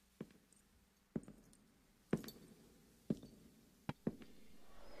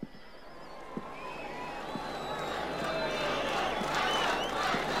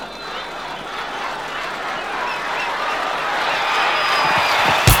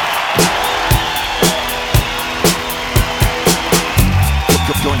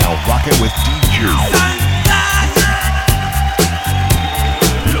Rockin' with DJ Santana.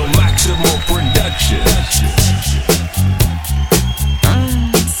 Lo Máximo Production.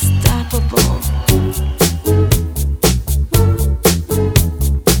 Unstoppable.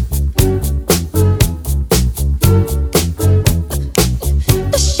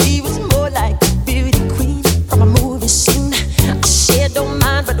 She was more like a beauty queen from a movie scene. I said, don't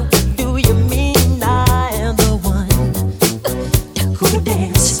mind, but what do you mean? I am the one who would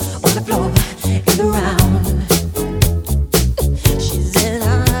dance on the floor and around. She said,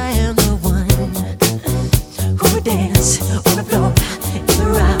 I am the one who would dance on the floor and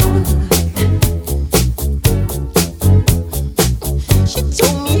around. She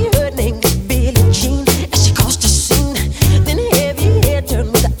told me her name was Billie Jean as she caused a scene. Then heavy hair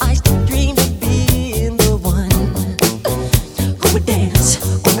turned with the eyes to dream of being the one who would dance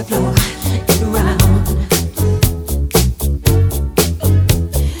on the floor and around.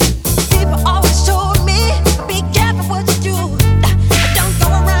 People always told me, be careful what you do. Don't go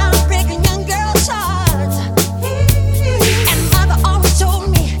around breaking young girls' hearts. And mother always told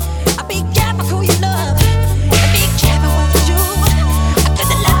me, be careful who you love. And be careful what you do. Cause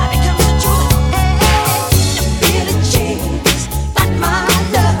the lie becomes the truth. Hey, Billie Jean's not my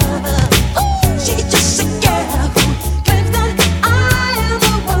love. She's just a girl who claims that I am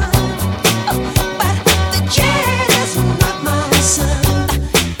the one. But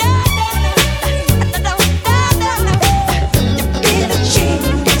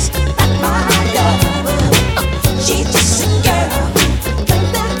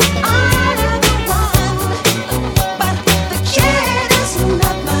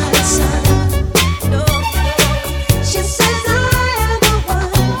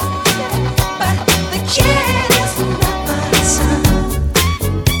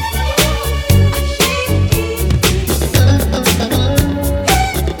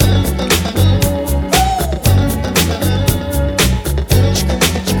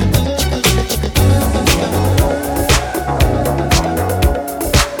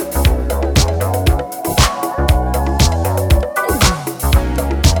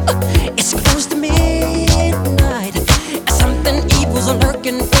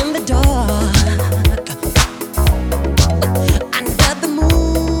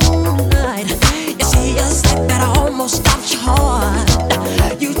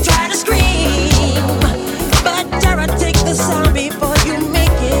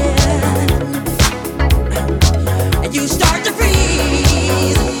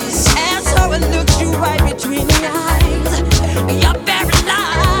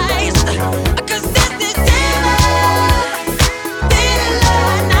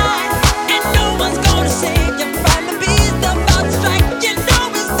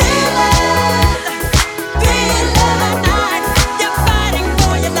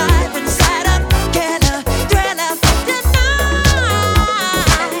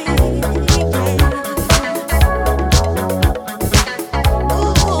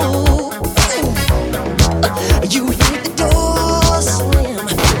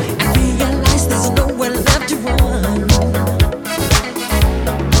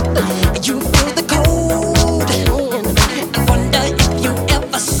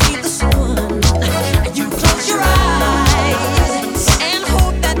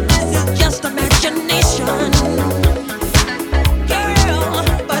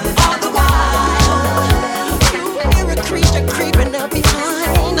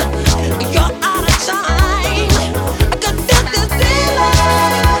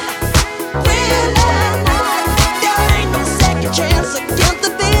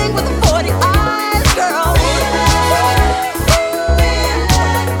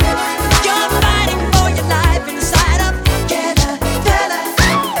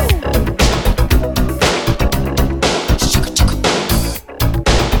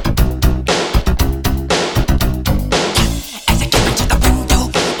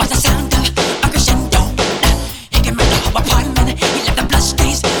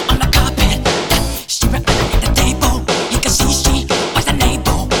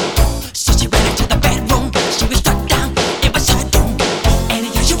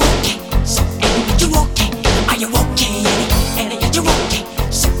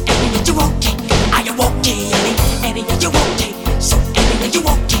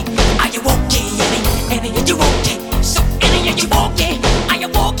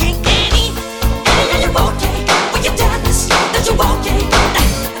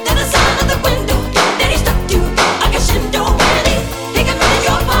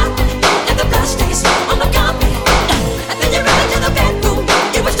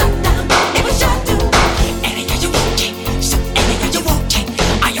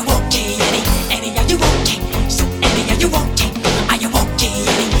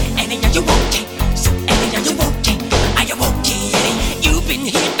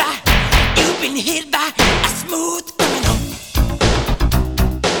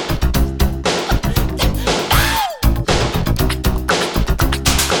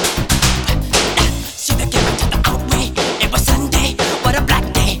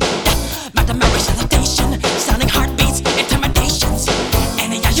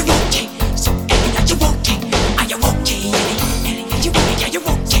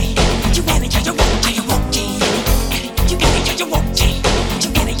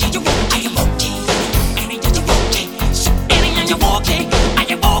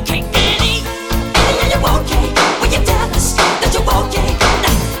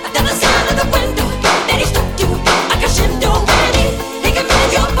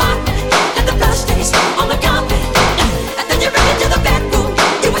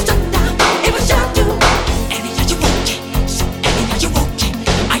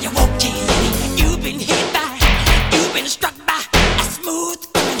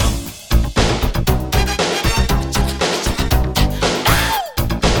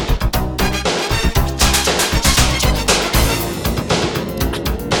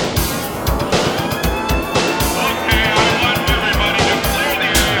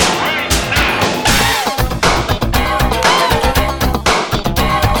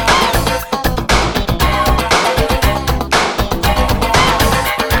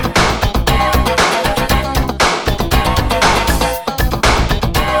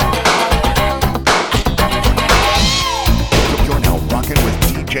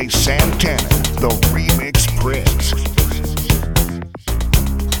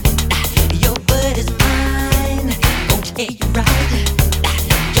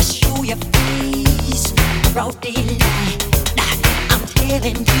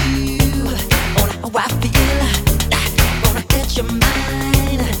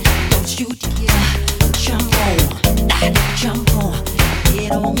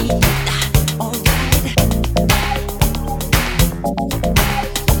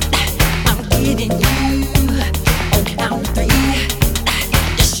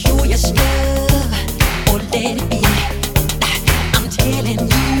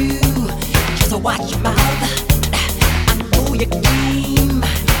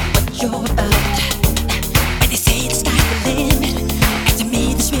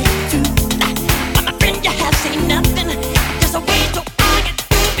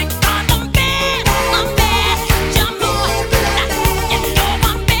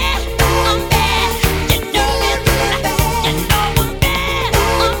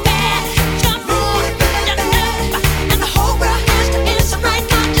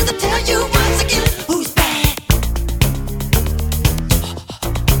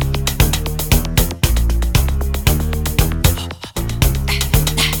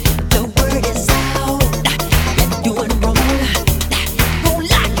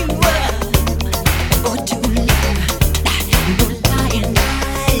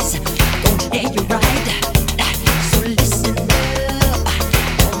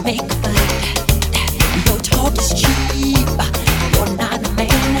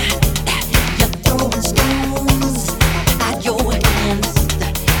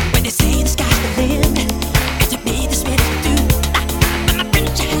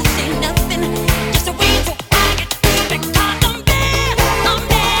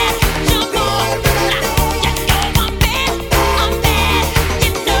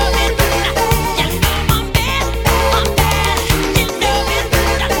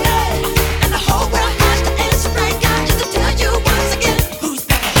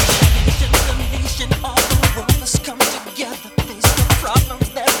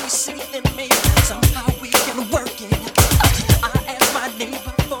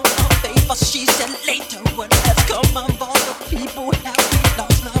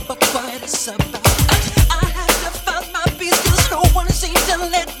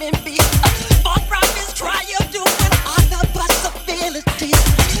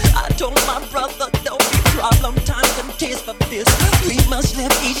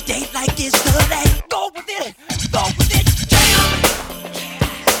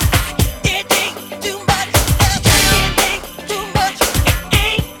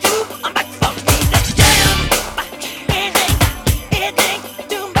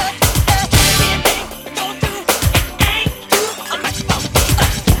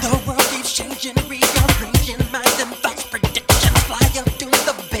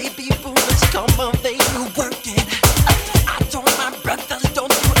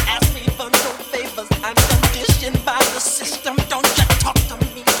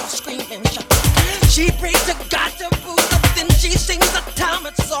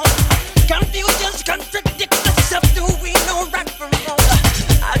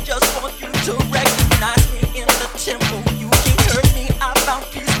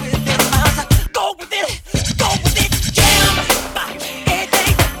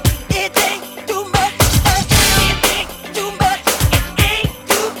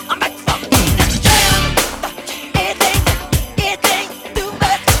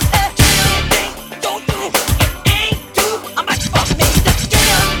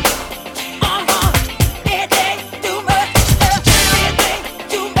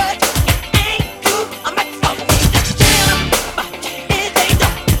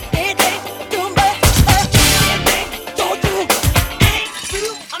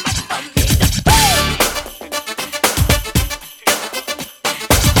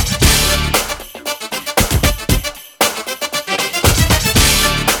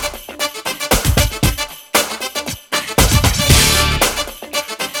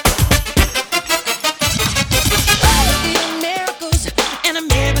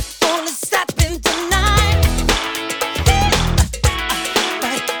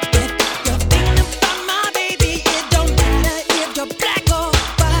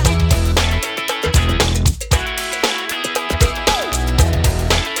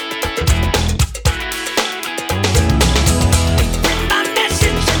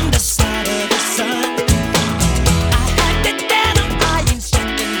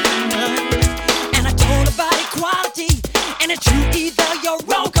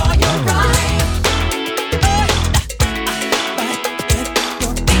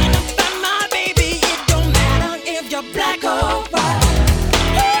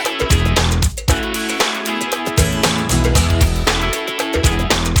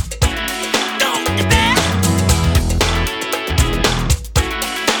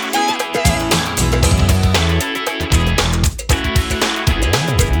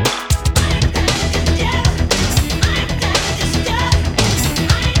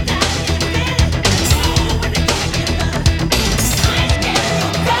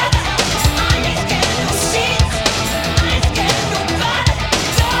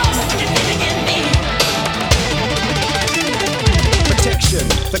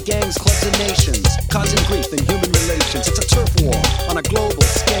for gangs, clubs, and nations, causing grief in human relations. It's a turf war on a global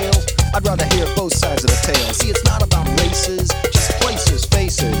scale. I'd rather hear both sides of the tale. See, it's not about races, just places,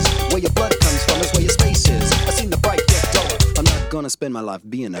 faces. Where your blood comes from is where your space is. I seen the bright get duller. I'm not gonna spend my life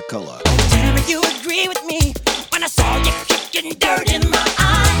being a color. Tell me you agree with me when I saw you kicking dirt in my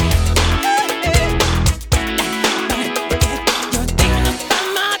eye. You're thinking about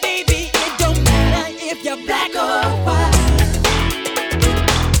my baby. It don't matter if you're black or white.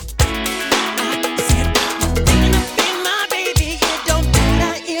 I said you're thinking about my baby. It don't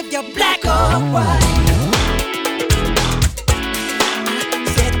matter if you're black or white. I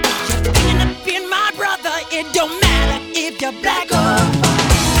said you're thinking about my brother. It don't matter if you're black or white.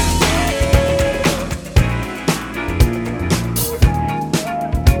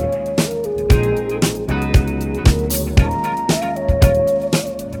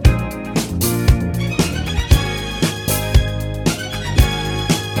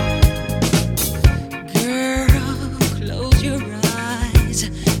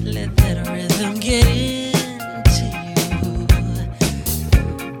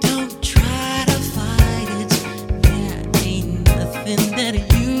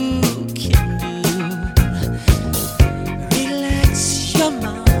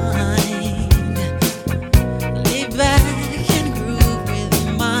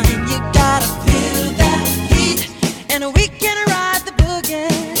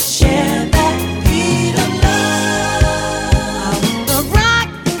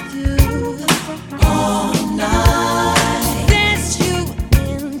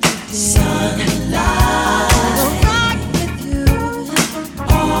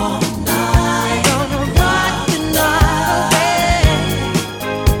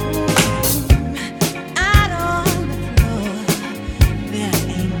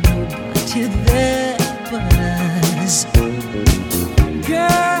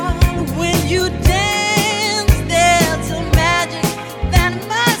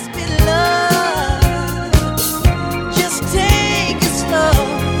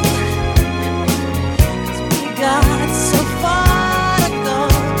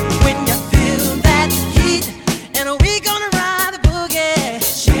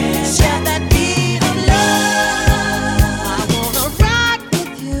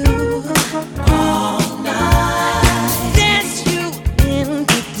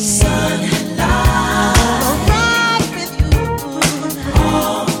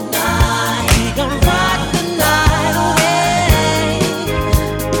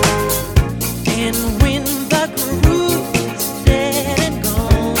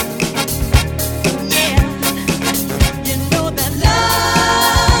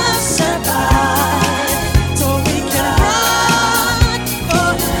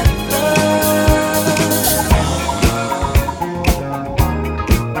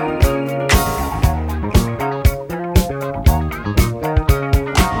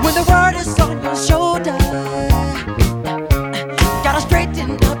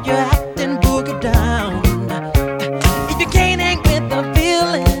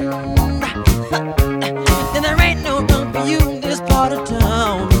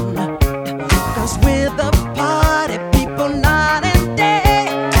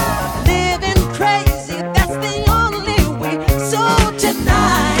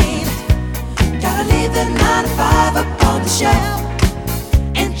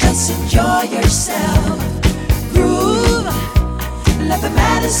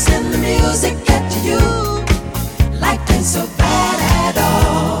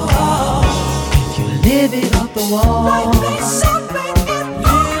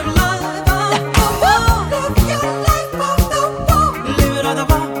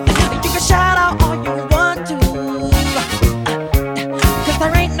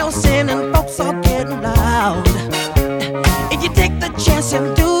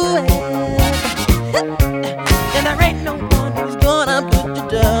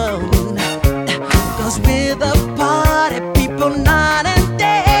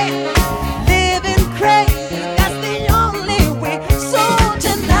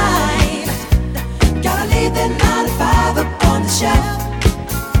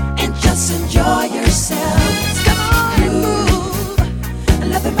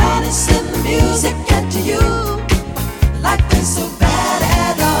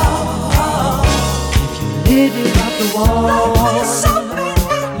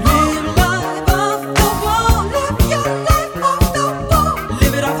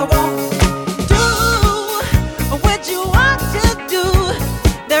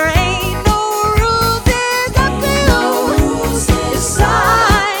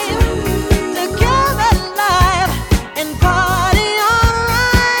 Party on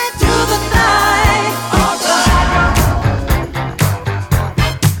right.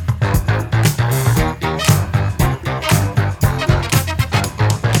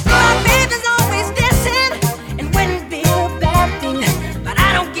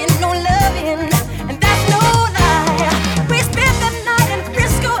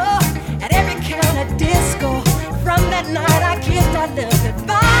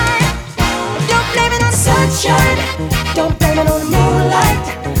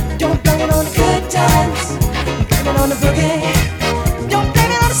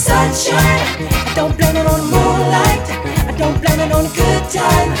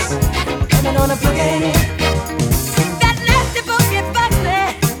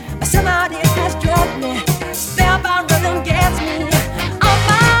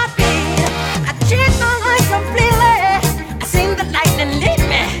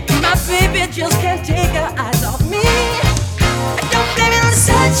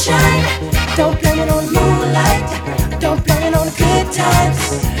 sunshine. Don't blame it on the moonlight. Don't blame it on the good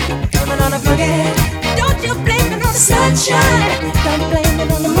times. Blame it on the boogie. Don't you blame it on the sunshine. Don't blame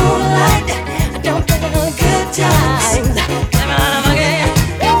it on the moonlight. Don't blame it on the good times. Blame it on the boogie.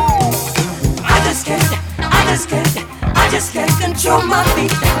 I just can't, I just can't, I just can't control my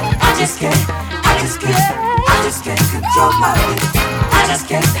feet. I just can't, I just can't, I just can't control my feet. I just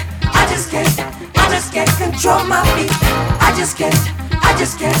can't, I just can't, I just can't control my feet. I just can't, I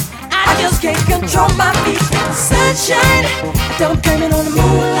just can't, I just can't control my feet. Sunshine, don't blame it on the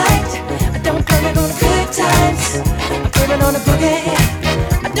moonlight. I don't blame it on the good times. I blame it on the boogie.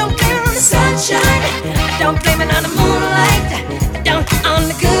 I don't blame it on the sunshine. I don't blame it on the moonlight. I don't on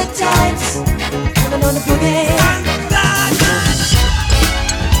the good times. I blame it on the boogie.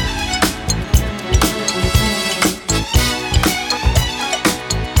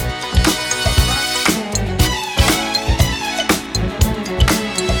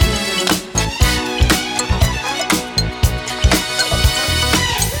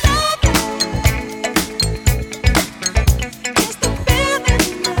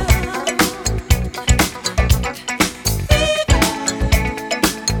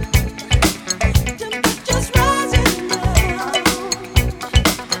 Just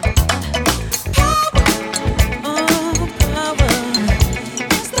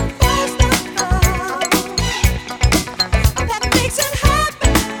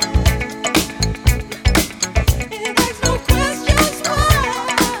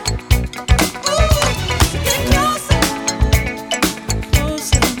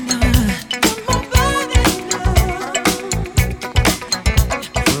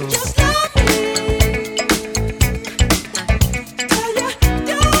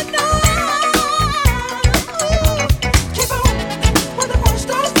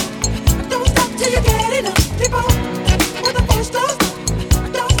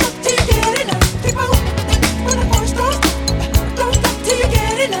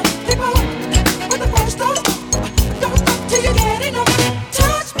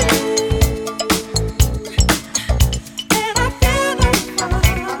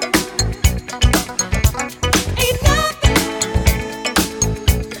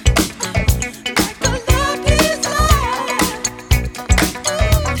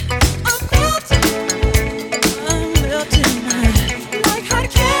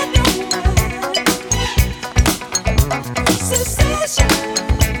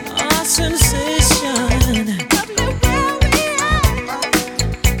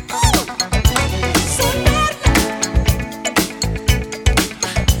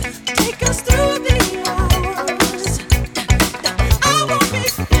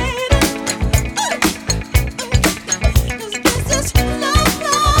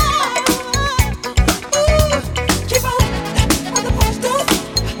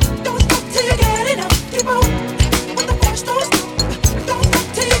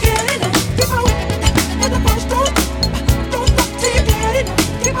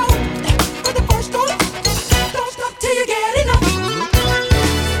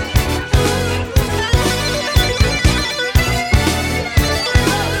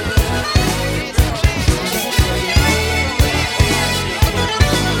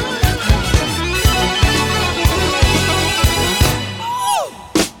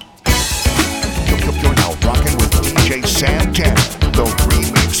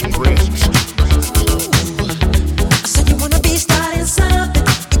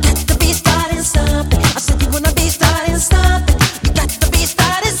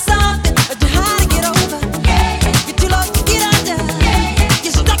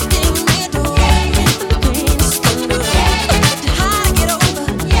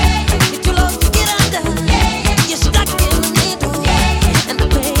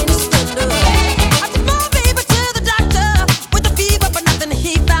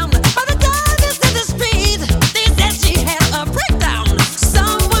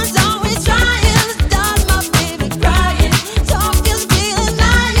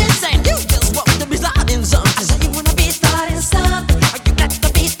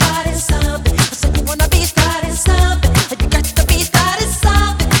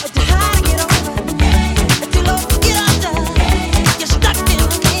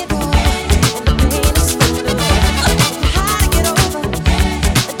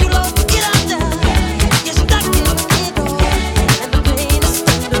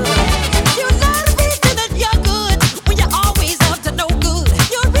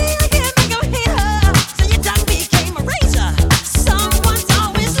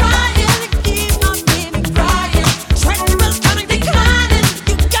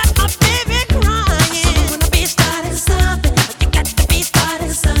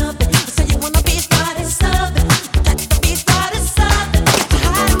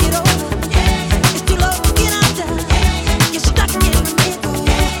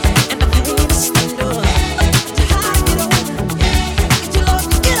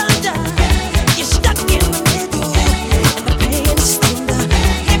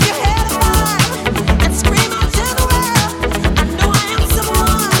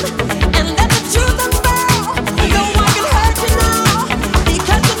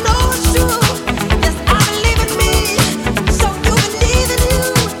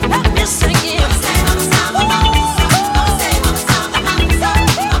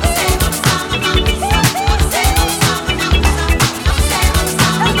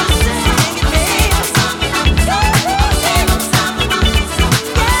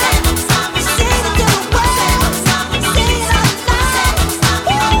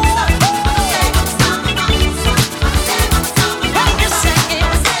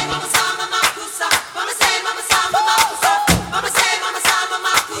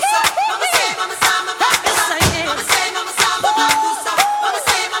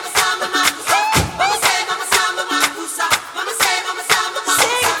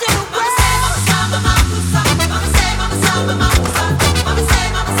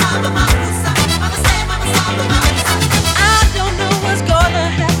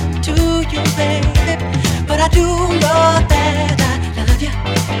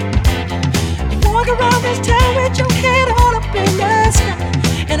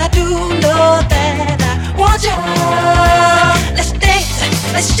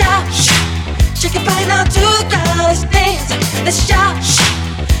let's shout,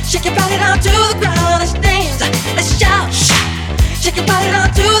 shake your body down to the ground, let's dance, let's shout, shake your body down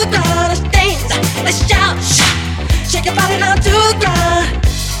to the ground, let's dance, let's shout, shake your body down to the ground.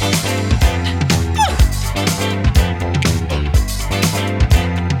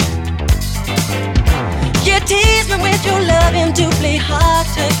 You tease me with your loving to play hard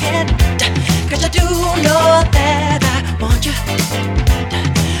to get, 'cause I do know that I want you.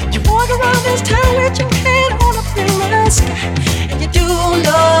 You walk around this town with your head on up in the sky, and you do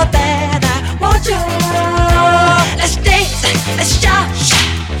know that I want you. Let's dance, let's shout,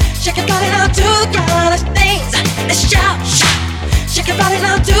 shake your body down to the ground, let's dance, let's shout, shake your body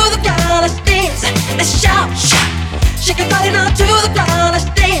down to the ground, let's dance, let's shout, shake your body down to the ground, let's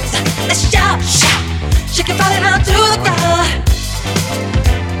dance, let's shout, shake your body down to the ground.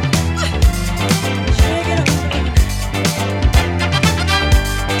 Shake it up.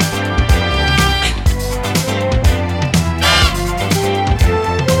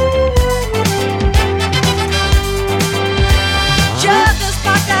 Just the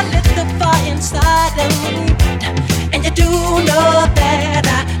spark that lit the fire inside of me, and you do know that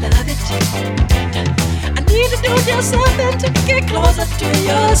I love it. I need to do just something to get closer to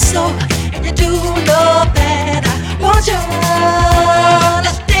your soul, and you do know that I want you.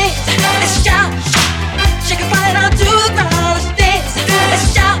 Let's dance, let's shout, shake your body down to the ground. Let's dance, let's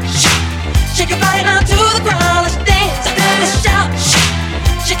shout, shake your body down to the ground. Let's dance, let's shout,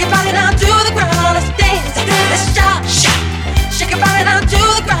 shake your body down to the ground. Let's dance, let's shout, shake your body down to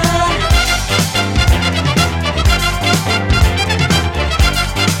the ground.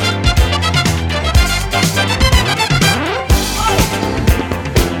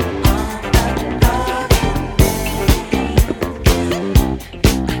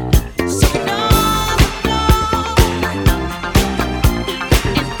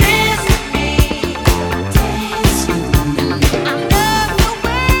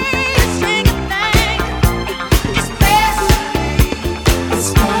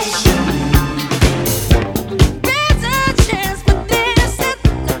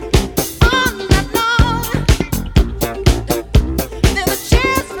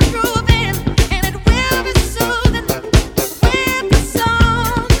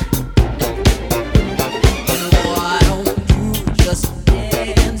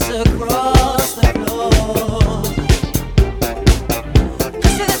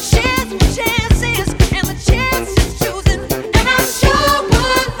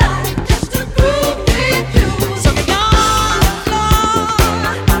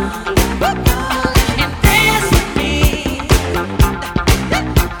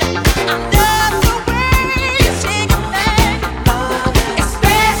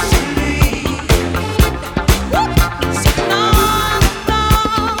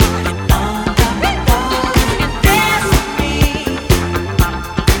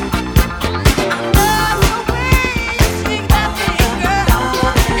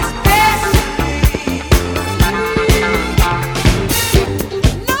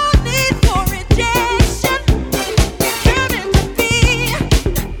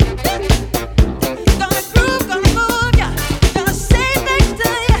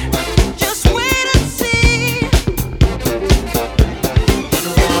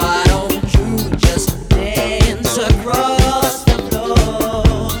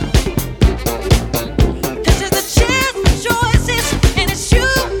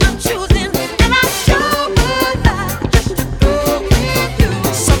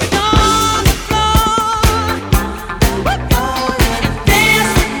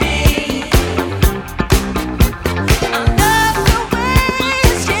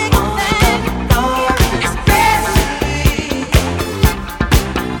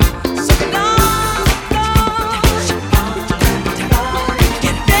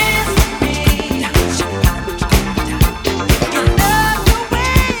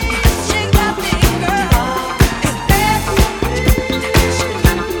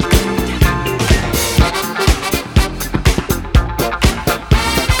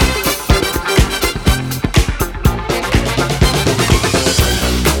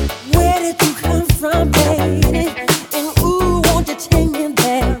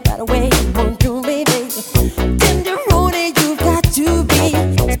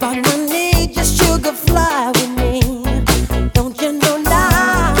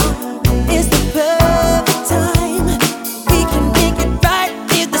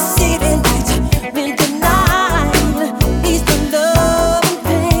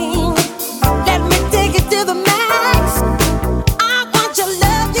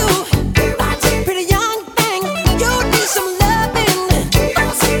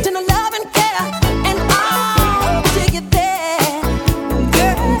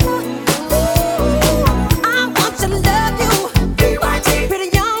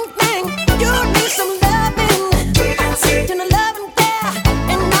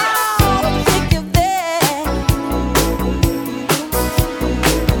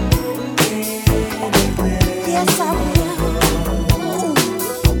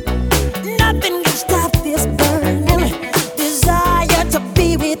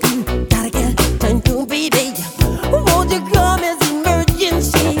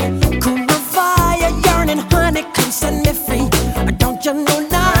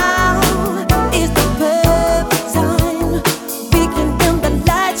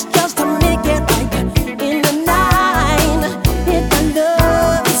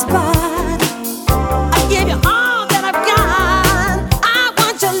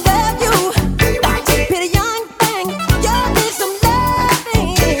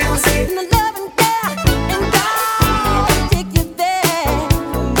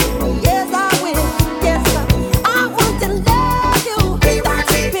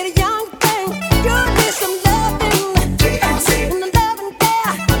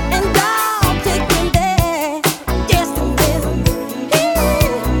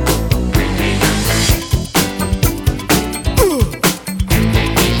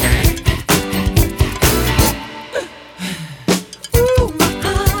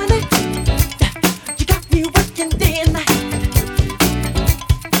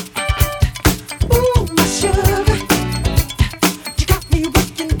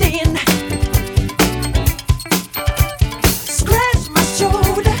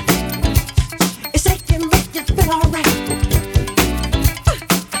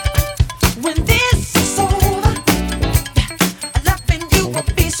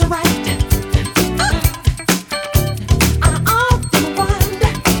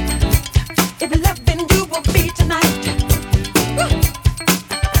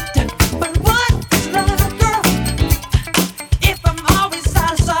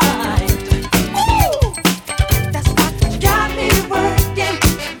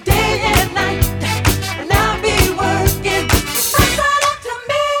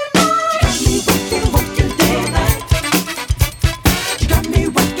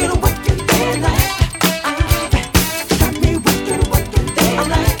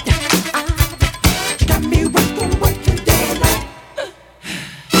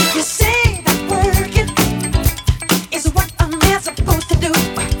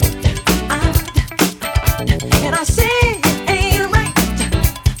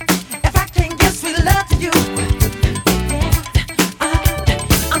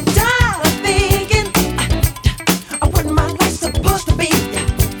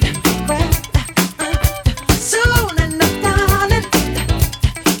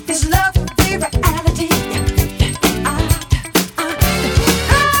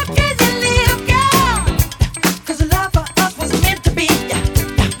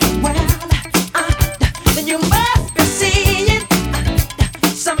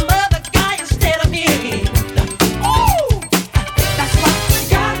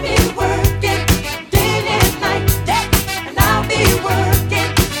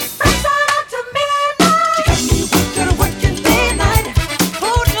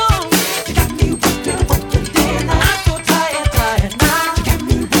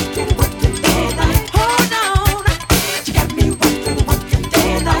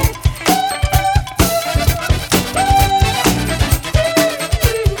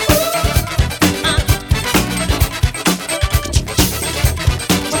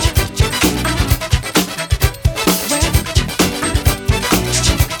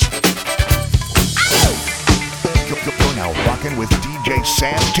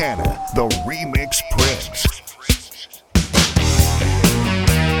 Santana, the Remix Prince.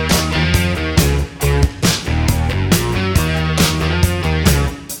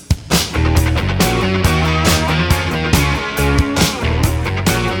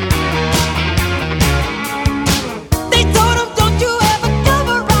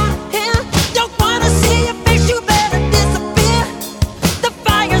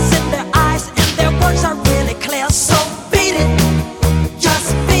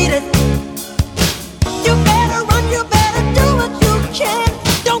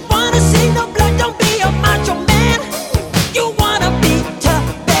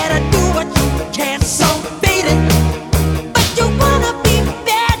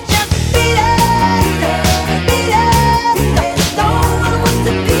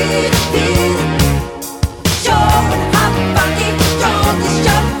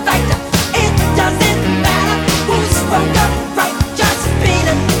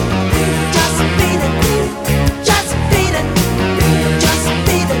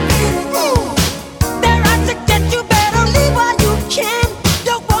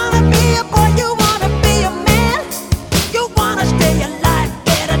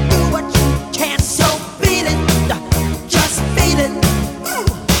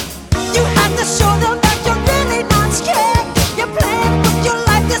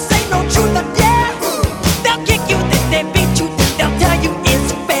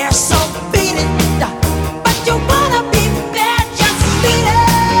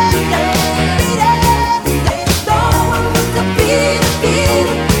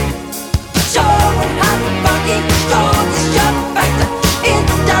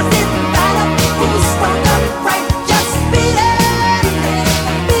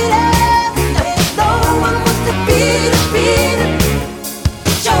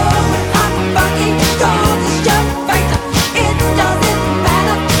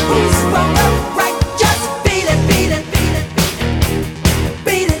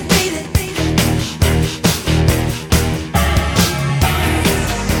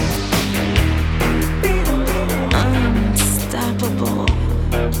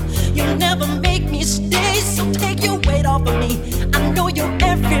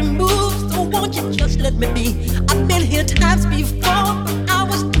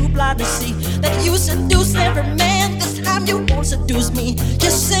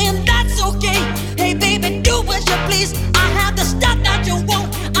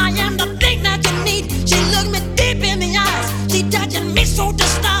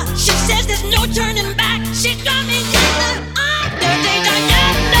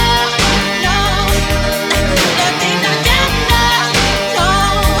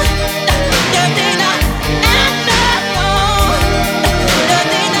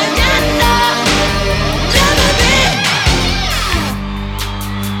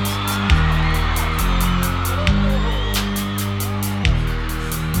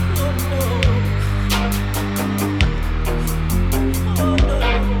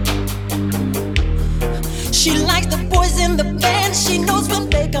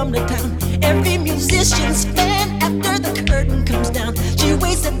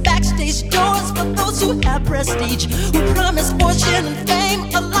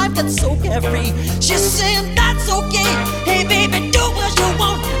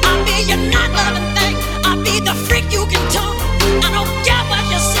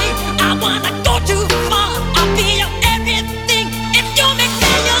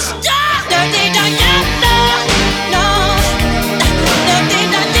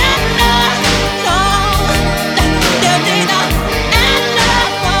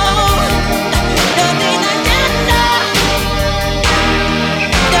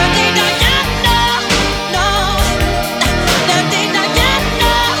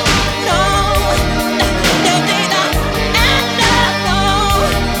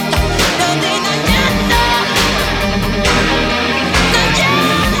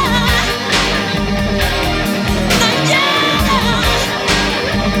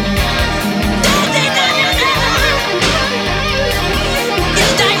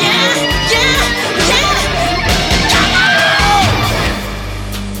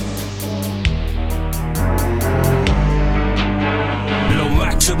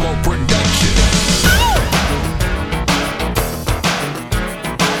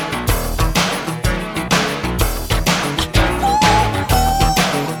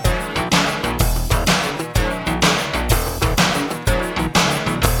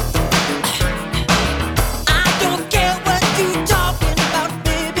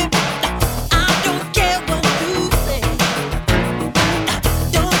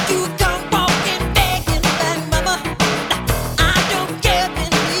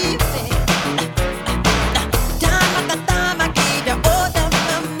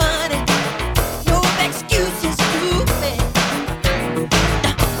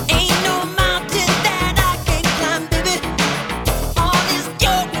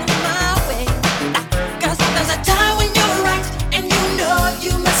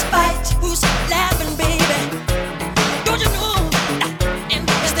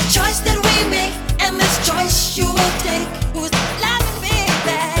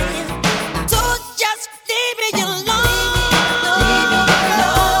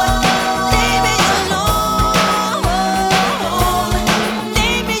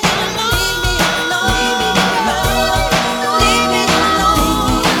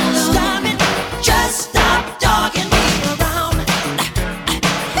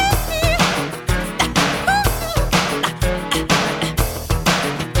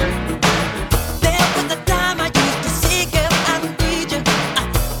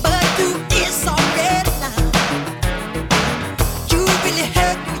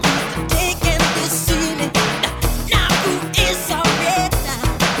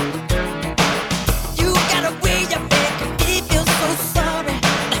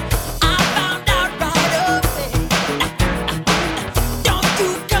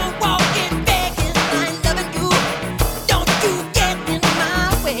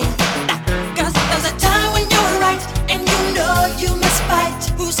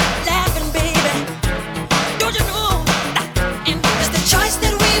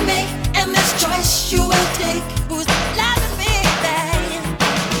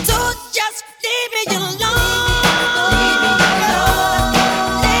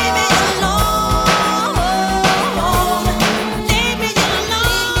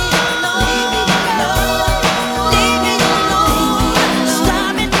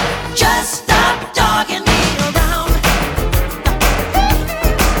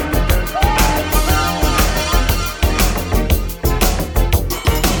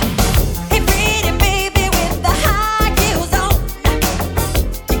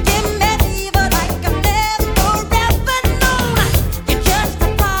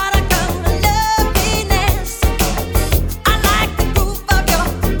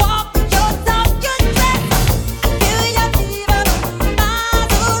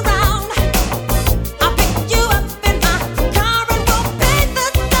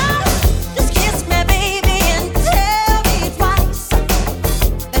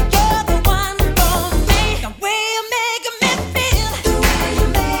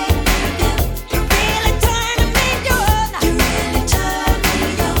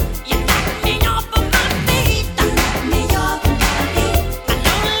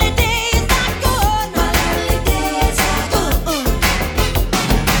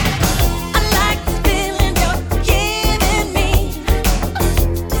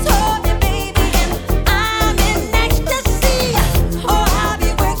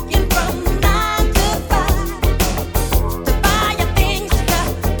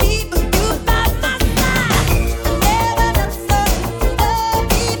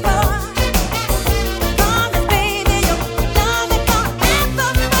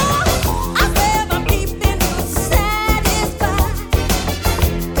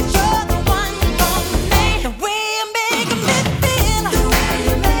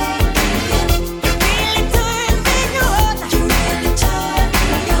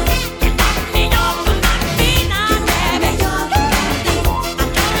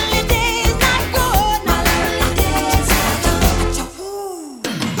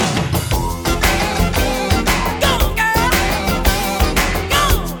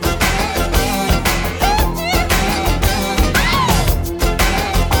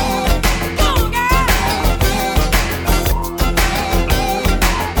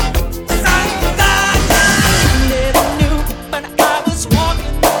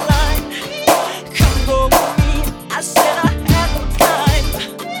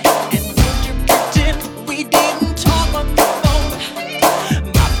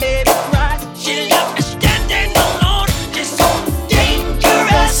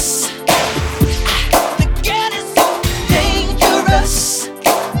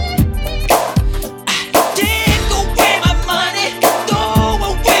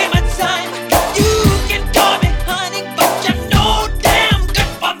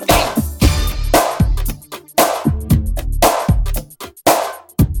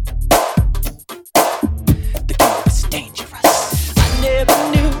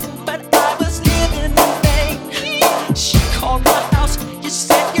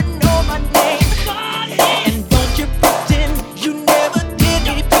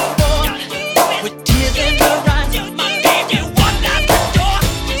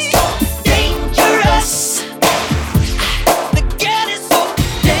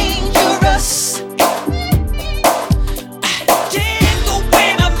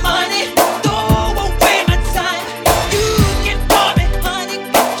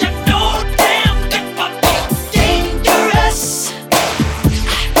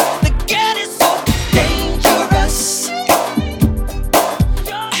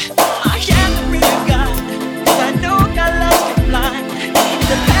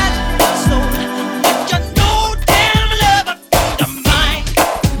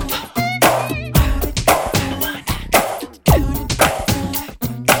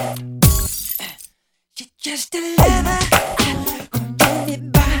 just a lover who can get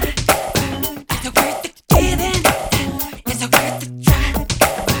by. Is it worth the giving? Is it worth the try?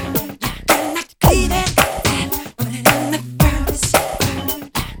 You cannot cleave it, put it in the furnace.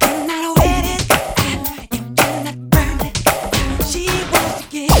 Cannot wet it, you cannot burn it. She wants to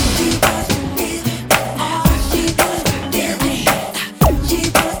give, she wants to give it all. She wants to give me. She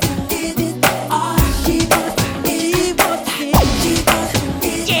wants to give it all. She wants to give, she wants to give, she wants to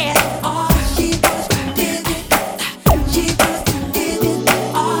give, yeah, all. She wants to give it. She wants to give it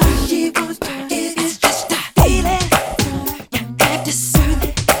all. She wants to give it. It's just a feeling. You got to soothe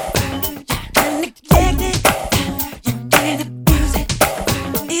it. You can't neglect it. You can't abuse it.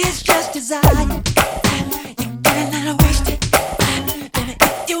 It's just desire. You can't let her waste it. Then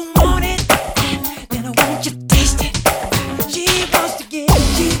if you want it, then I want you to taste it. She wants to give.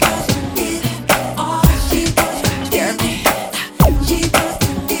 She wants to give it all. She wants to give me. She wants to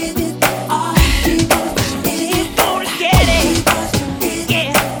give it all. She wants to give it. She won't get it. She wants to give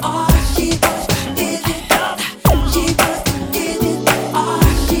it all. She wants to give it all. She wants to give it all.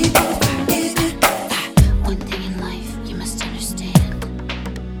 She wants to give it. One thing in life you must understand: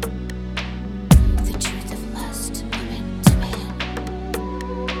 the truth of lust, woman to man.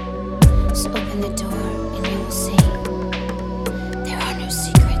 So open the door and you will see there are no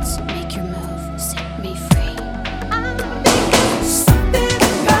secrets. Make your move, set me free. Something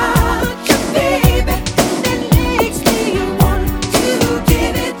about you, baby, that makes me want to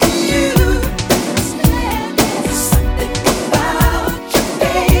give it to you. Something about you,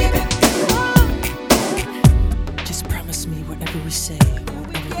 baby. Just promise me whatever we say, whatever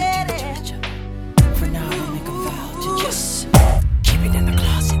we do to each other. For now, we make a vow to just keep it in the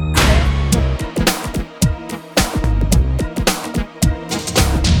closet.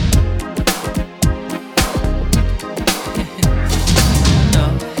 No,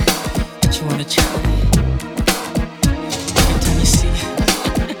 but you wanna try? Every time you see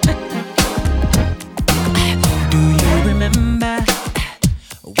Do you remember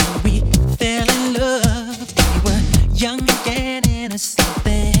when we fell in love? We were young and innocent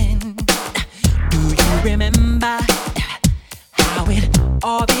then. Do you remember how it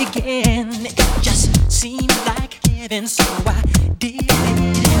all began? It just seemed like heaven, so I did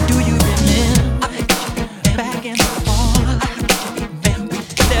it. Do you remember back in the fall? When we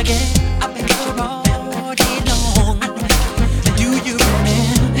did again all day long? Do you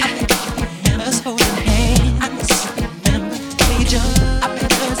remember us holding hands? Each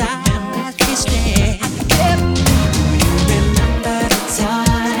other's eyes we stare. Do you remember the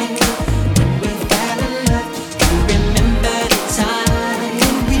time when we fell in love? Do you remember the time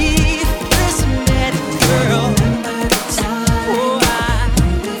when we first met, girl? Oh,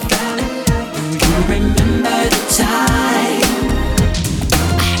 we fell in love. Do you remember the time?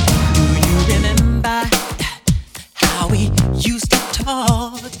 Do you remember how we used to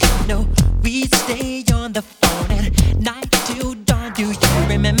talk? No, we'd stay on the phone at night till dawn. Do you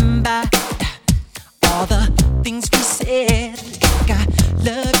remember all the things we said? Like I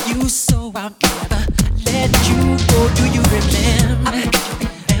love you, so I'll never let you go. Do you remember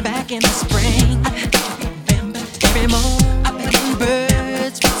back in the spring? Every morning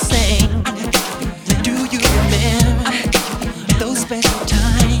birds would sing. Do you remember those special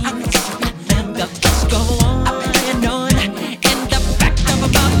times? The thoughts go on and on in the back of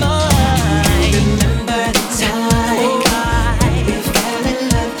my mind. Remember the time we fell in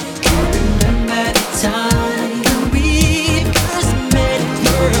love. Remember the time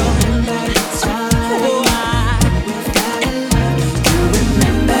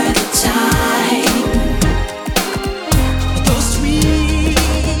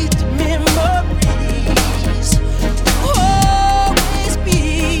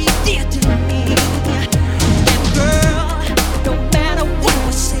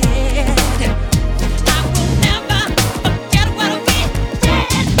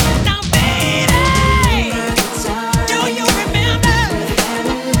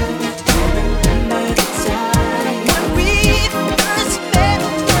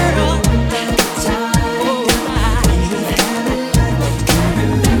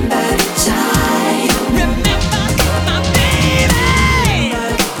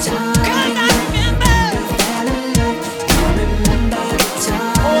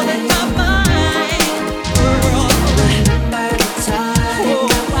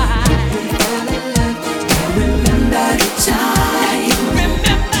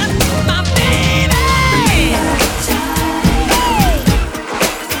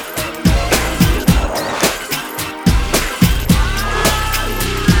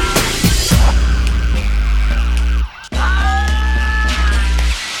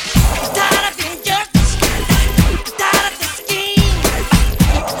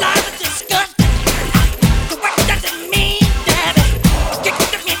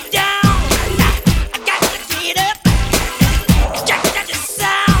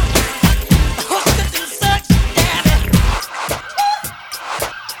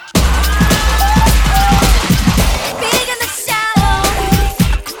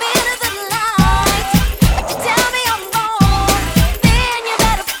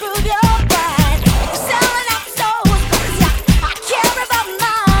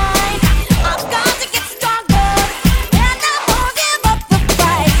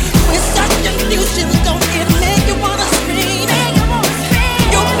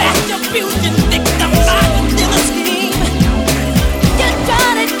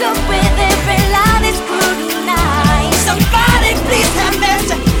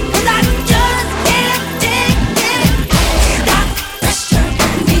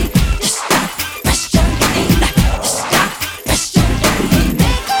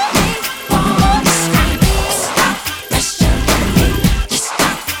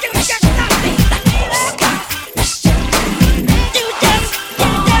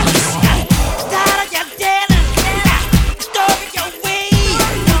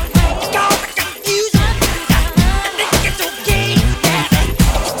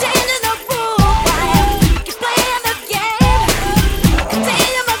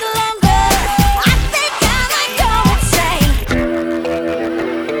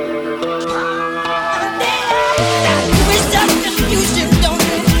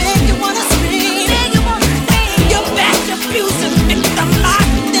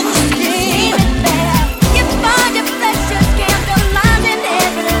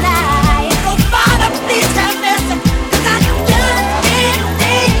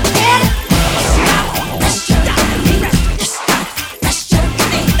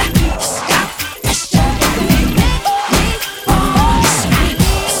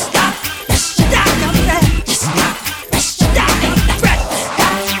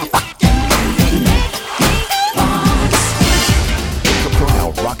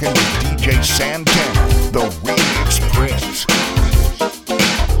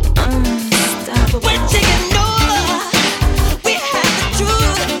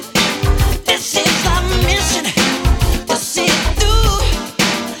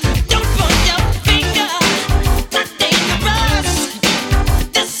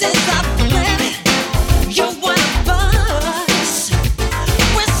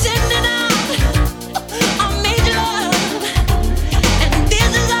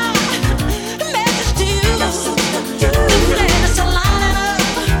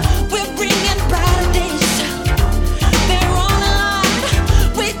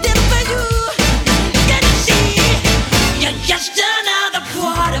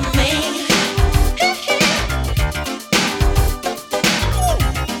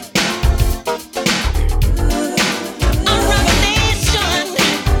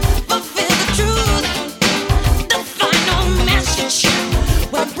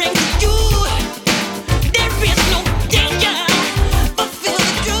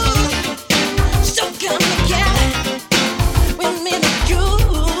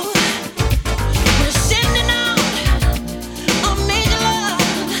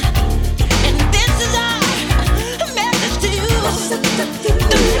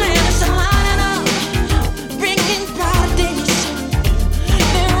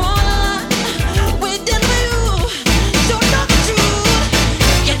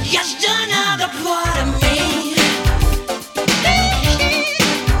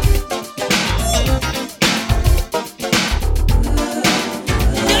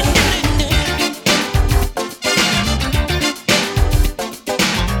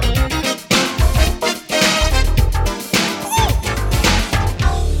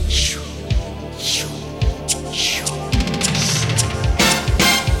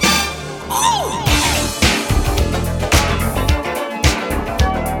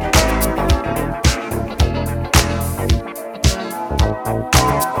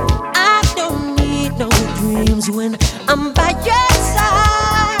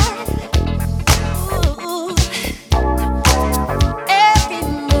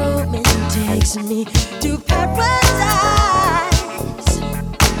me to paradise.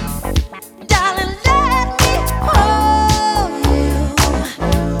 Darling, let me hold you.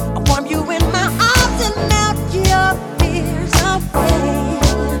 I warm you in my arms and melt your fears away.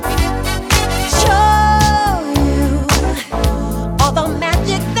 Show you all the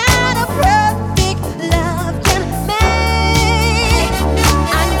magic that a perfect love can make.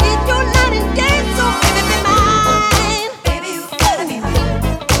 I need you night and day, so baby be mine. Baby, you gotta be mine.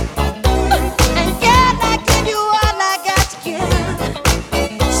 And girl, I give you all I got to give.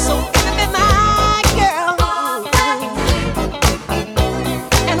 So baby be my girl.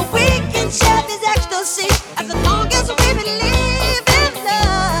 And we can share this ecstasy as long as we believe in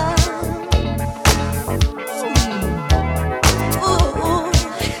love. Ooh.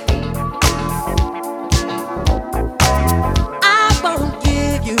 I won't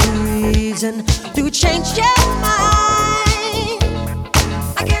give you reason to change your mind.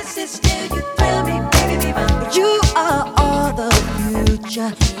 I guess it's still you thrill me, baby, be mine. You are all the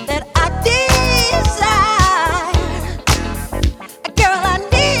future that I desire. Girl, I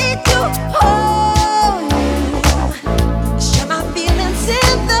need to hold you. Share my feelings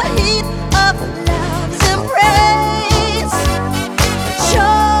in the heat of love's embrace.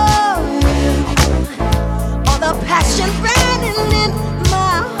 Show you all the passion burning in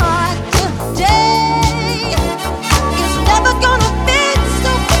my heart today. It's never gonna fade,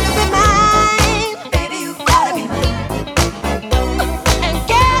 so baby be mine. Baby, you gotta be mine. And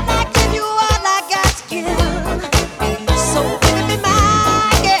girl, I give you all I got to give. So baby be my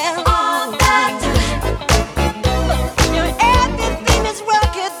girl all the time. You're everything this world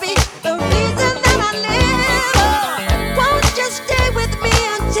could be, the reason that I live. Won't you stay with me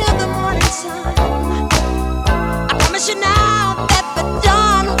until the morning sun? I promise you now that the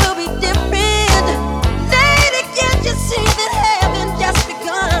dawn will be different. Lady, can't you see that heaven just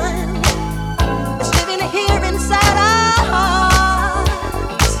begun? It's living here inside our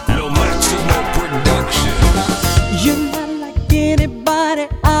hearts. Lo Máximo Productions. You're not like anybody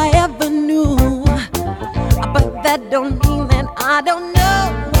I ever knew, but that don't mean that I don't know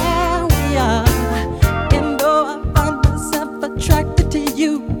where we are. And though I find myself attracted to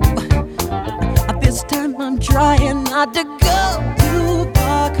you, this time I'm trying not to go too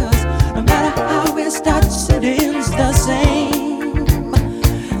far, 'cause no matter how it starts, it ends the same.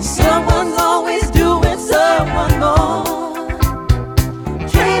 Someone's always doing someone more,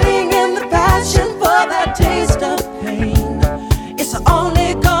 trading in the passion for that taste of pain. It's only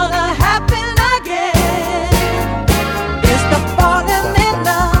gonna happen again. It's the falling in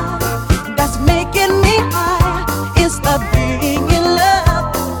love that's making me high. It's the being in love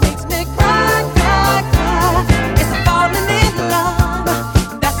that makes me cry, cry, cry. It's the falling in love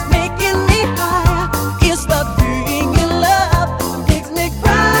that's making me high. It's the being in love that makes me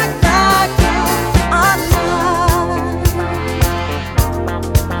cry, cry, cry. Oh, love.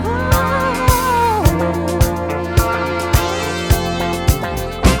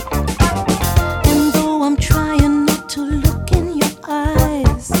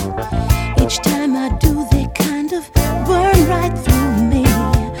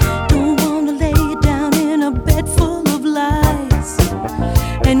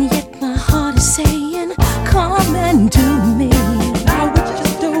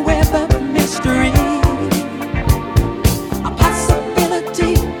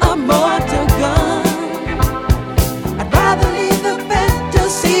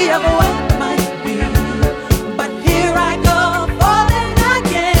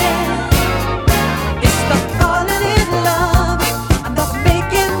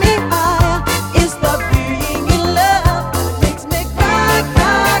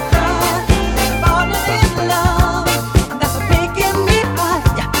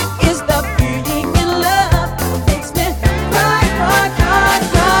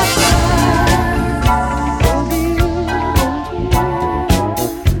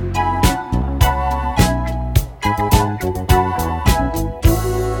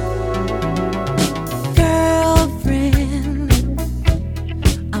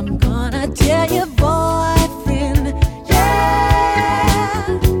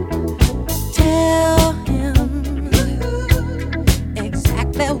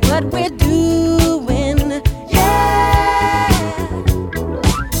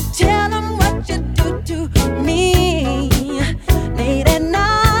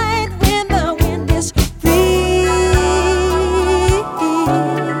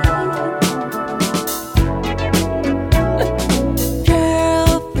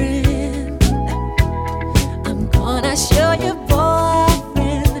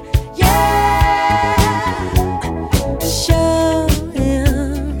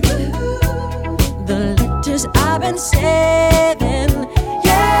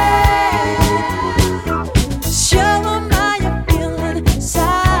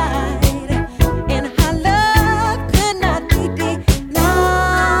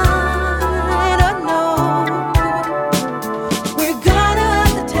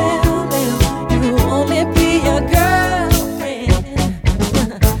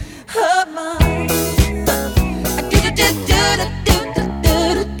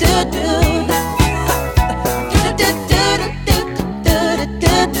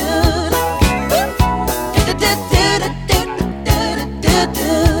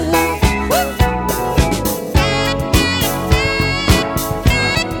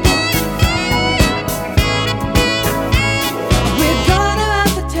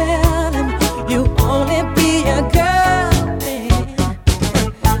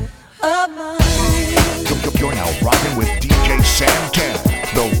 You're now rocking with DJ Santana,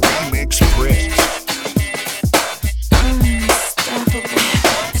 the Remix Prince.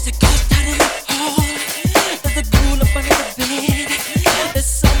 There's a ghost out in the hall. There's a ghoul up under the bed. There's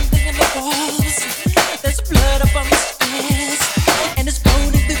something in the walls. There's blood up on the stairs. And it's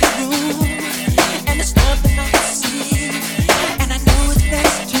floating through the room. And it's nothing I can see. And I know it's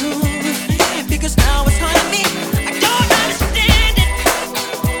best too. Because now it's haunting me. I don't understand it.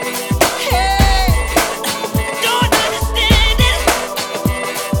 Hey, I don't understand it.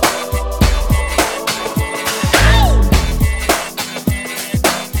 Ow!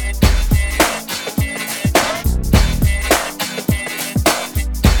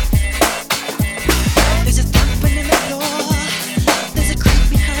 There's a thumping in the floor. There's a creep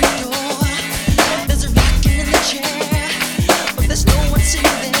behind the door. There's a rocking in the chair, but there's no one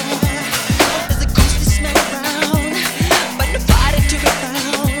sitting there. There's a ghostly smell around, but nobody to be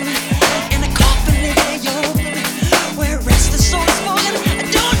found. In a coffin in a yard, where a restless soul is falling. I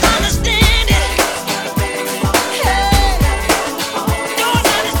don't understand it. Hey, don't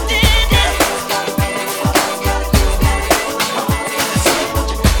understand it.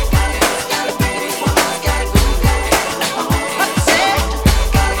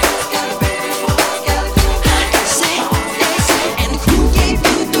 And who gave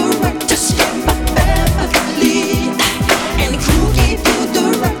you the right to share my family? And who gave you the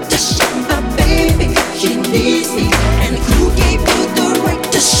right to share my baby? She needs me. And who gave you the right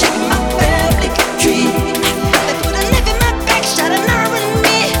to share my family tree? They put a knife in my back, shot a nerve in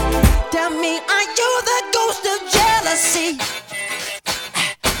me. Tell me, are you the ghost of jealousy?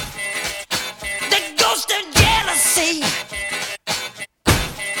 The ghost of jealousy.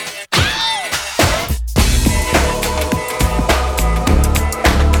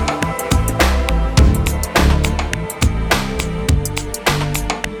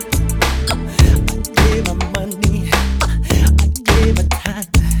 Gave her money, I gave her time,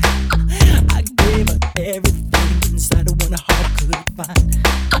 I gave her everything inside of one heart could find.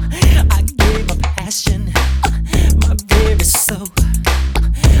 I gave her passion, my very soul.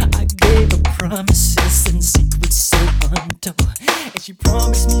 I gave her promises and secrets so untold. And she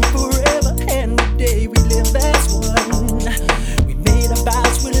promised me forever and the day we live as one. We made our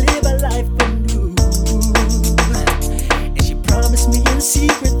vows, we live a life anew. And she promised me in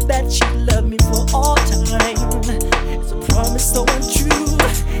secret that she'd love me for all time. It's a promise so untrue.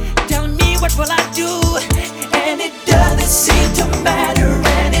 Tell me, what will I do? And it doesn't seem to matter,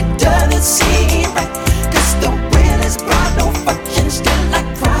 and it doesn't seem right. 'Cause the will is brought no function, still I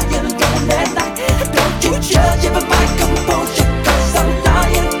cry alone at night. Don't you judge it by my composure, 'cause I'm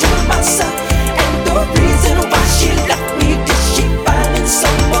lying to myself. And the reason why she left me, is she finding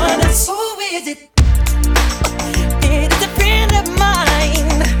someone else? Who is it? It is a friend of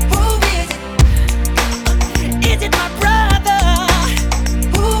mine. Who is it? Is it my brother?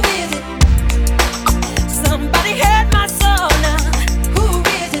 Who is it? Somebody heard my soul now. Who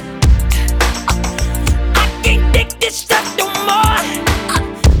is it? I can't take this stuff no more.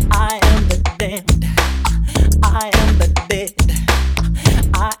 I am the damned. I am the dead.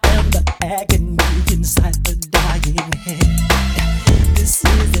 I am the agony inside the dying head. This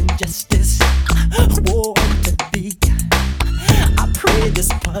isn't justice. War to thee. I pray this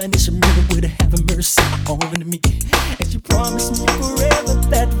punishment would have mercy on me. And she promised me forever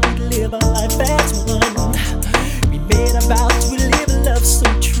that we'd live our life as one. We made our vows, we live love so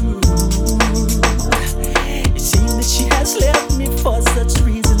true. It seems that she has left me for such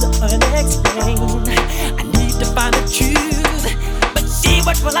reasons unexplained. I need to find the truth, but see,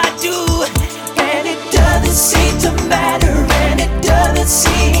 what will I do? And it doesn't seem to matter, and it doesn't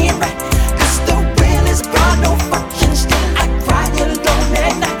seem right. 'Cause the will is brought no function, still I cry alone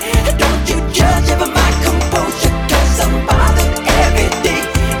at night. Don't you judge it by my composure, 'cause I'm bothered every day.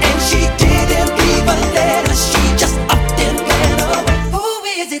 And she didn't leave a letter, she just upped and ran away. Who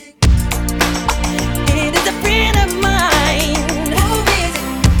is it? It is a friend of mine. Who is it?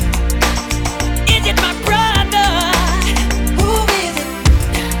 Is it my brother? Who is it?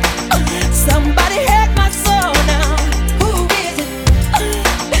 Somebody hurt my soul now. Who is it?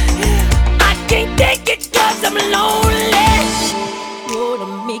 I can't take it 'cause I'm lonely. Gonna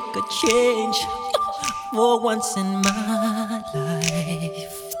make a change for once in my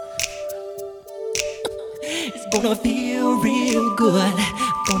life. It's gonna feel real good.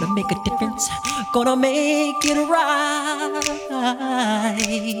 gonna make a difference, gonna make it right.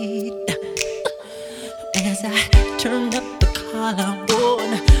 As I turn up the collar on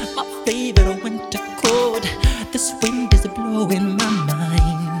my favorite winter coat, this wind is blowing my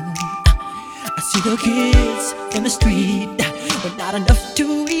mind. I see the kids in the street with not enough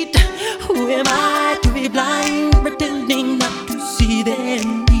to eat. Who am I to be blind, pretending not to see their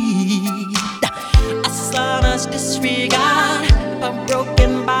need? A sonorous disregard, a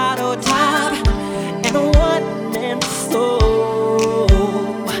broken bottle top, and a one-man soul.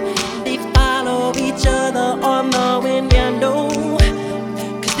 They follow each other on the wind, you know,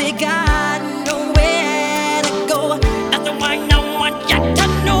 'cause they got nowhere to go. That's why I want you to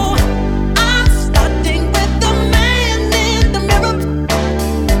know I'm starting with the man in the mirror.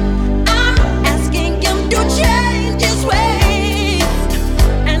 I'm asking him to change his ways,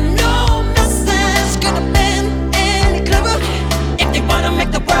 and no message could have been any clearer. If you wanna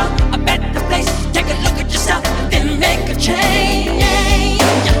make the world a better place, take a look at yourself and then make a change.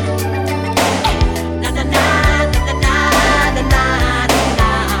 Na na na na na na na na.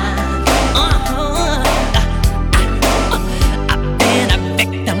 I've been a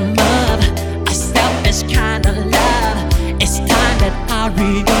victim of a selfish kind of love. It's time that I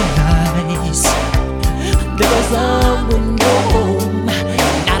realize there was someone home,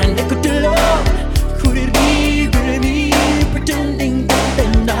 not a nickel to love. Could it be really me pretending that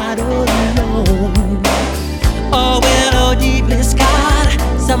they're not alone? Oh, well, oh, deeply scarred,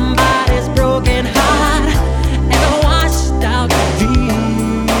 somebody's broken heart and a washed out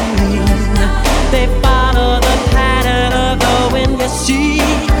dream. They follow the pattern of the wind, you see,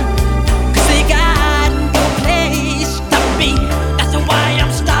 'cause they got no place to be. That's why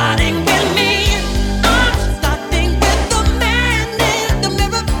I'm stuck.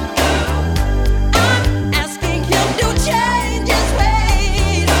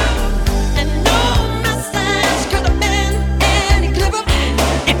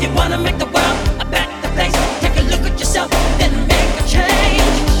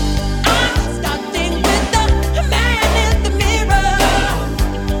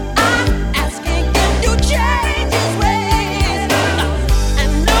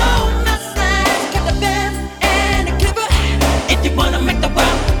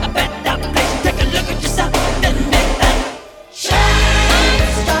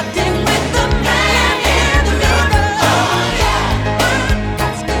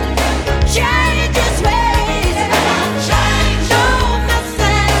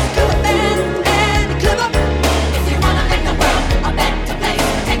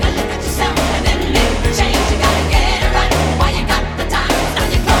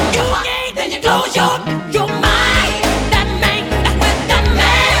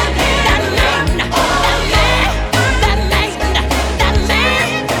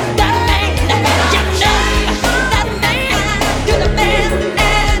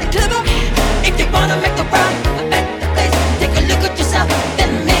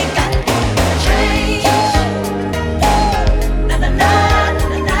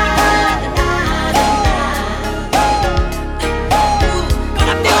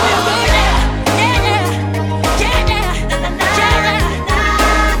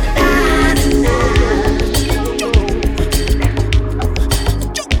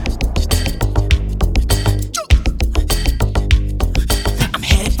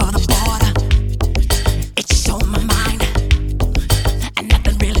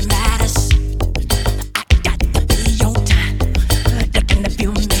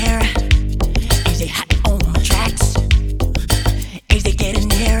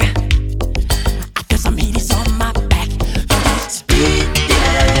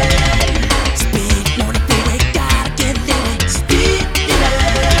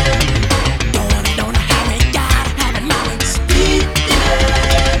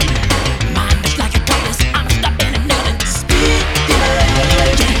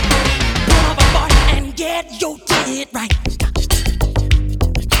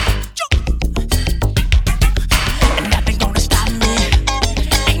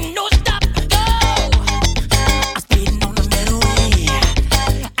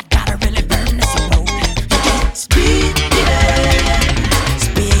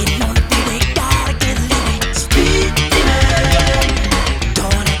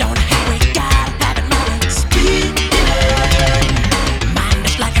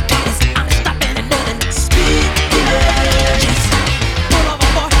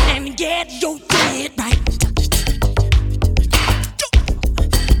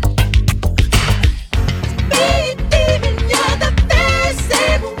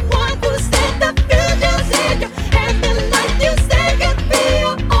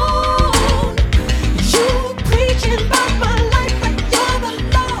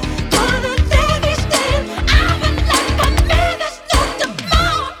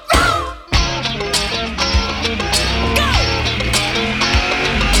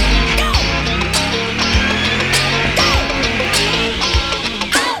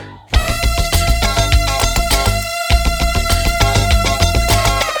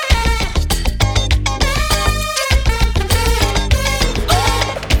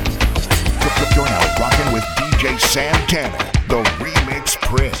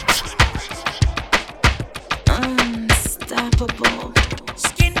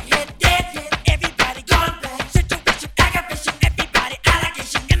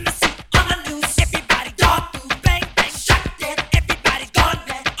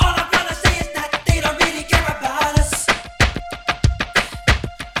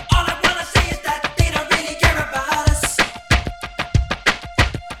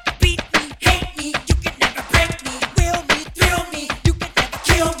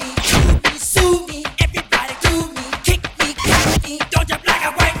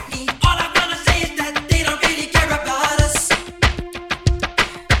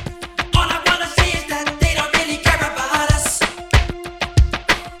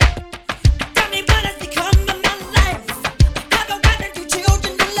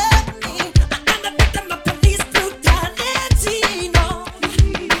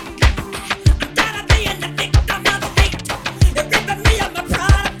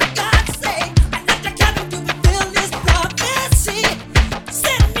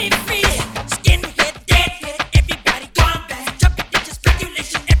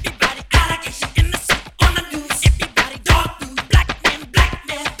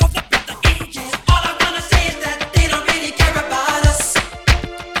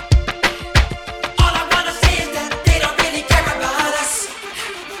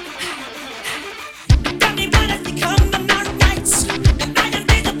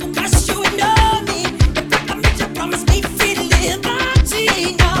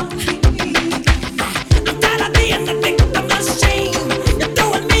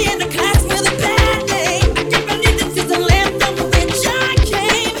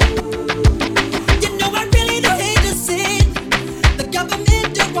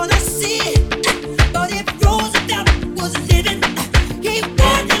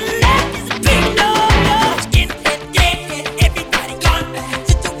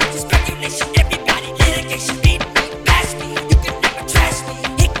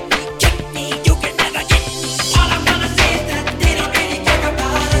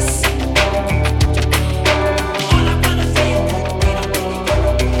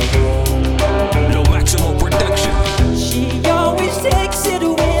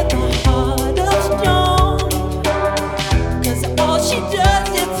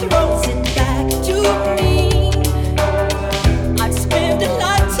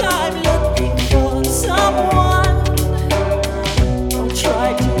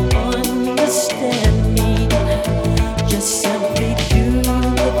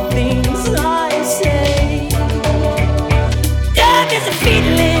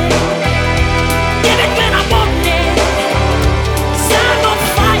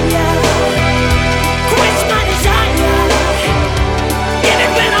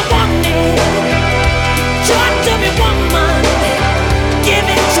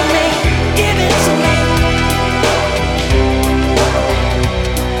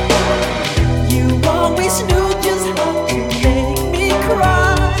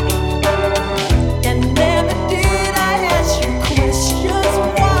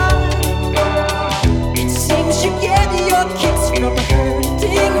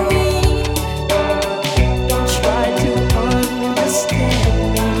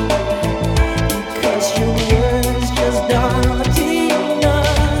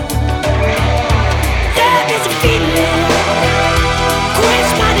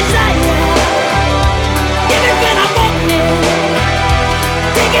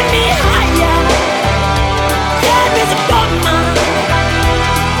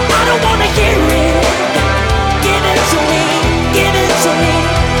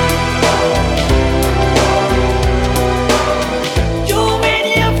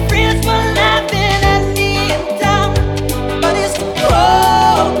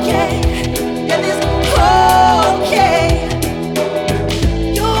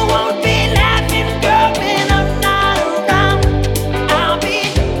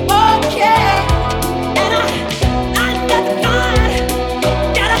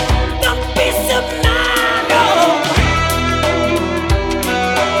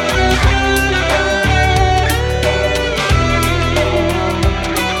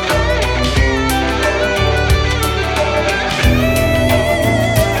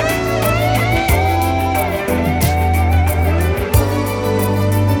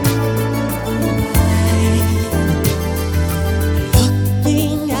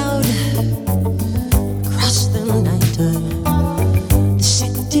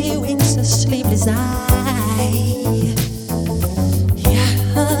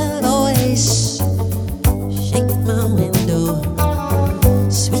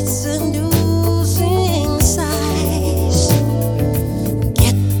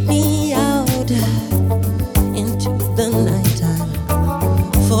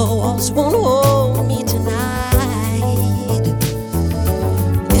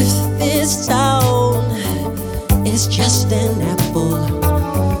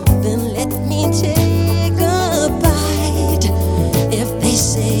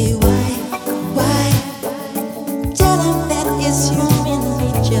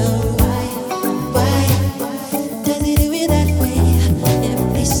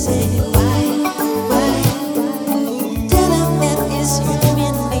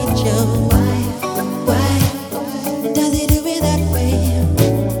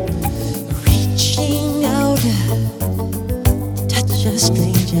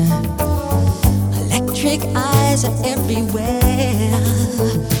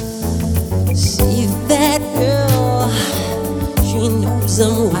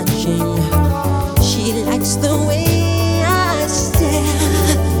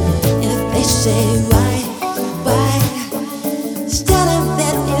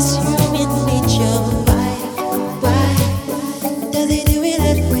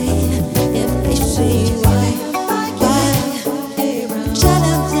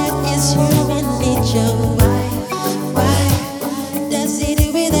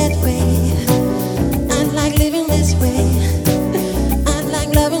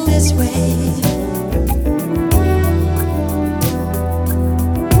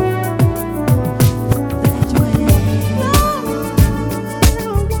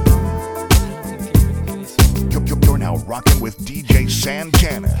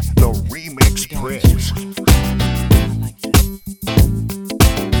 Santana, the remix prince.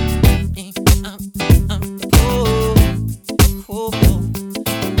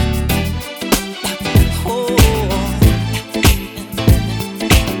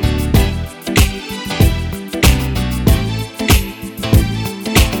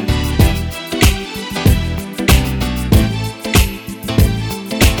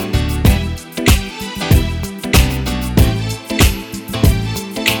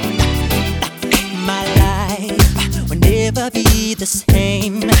 Be the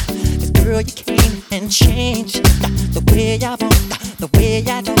same. 'Cause girl, you came and changed the way I walk, the way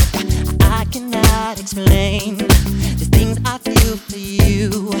I talk. I cannot explain the things I feel for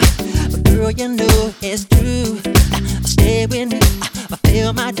you, but girl, you know it's true. Stay with me,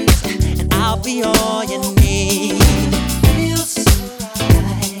 fulfill my dreams, and I'll be all you need. Feels so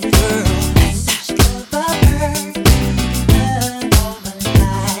right, girl. Such love, all my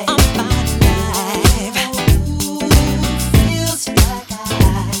life. All my life. Feels like I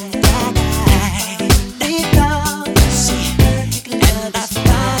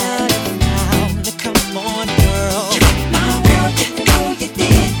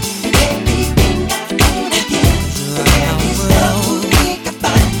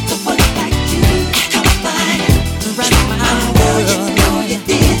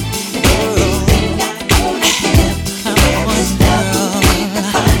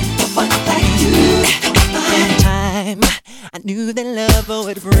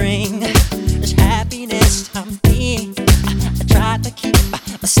bring. There's happiness to me. I tried to keep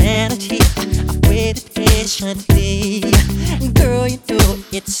my sanity. I waited patiently. Girl, you know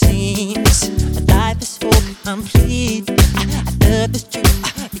it seems life is so complete. I love that you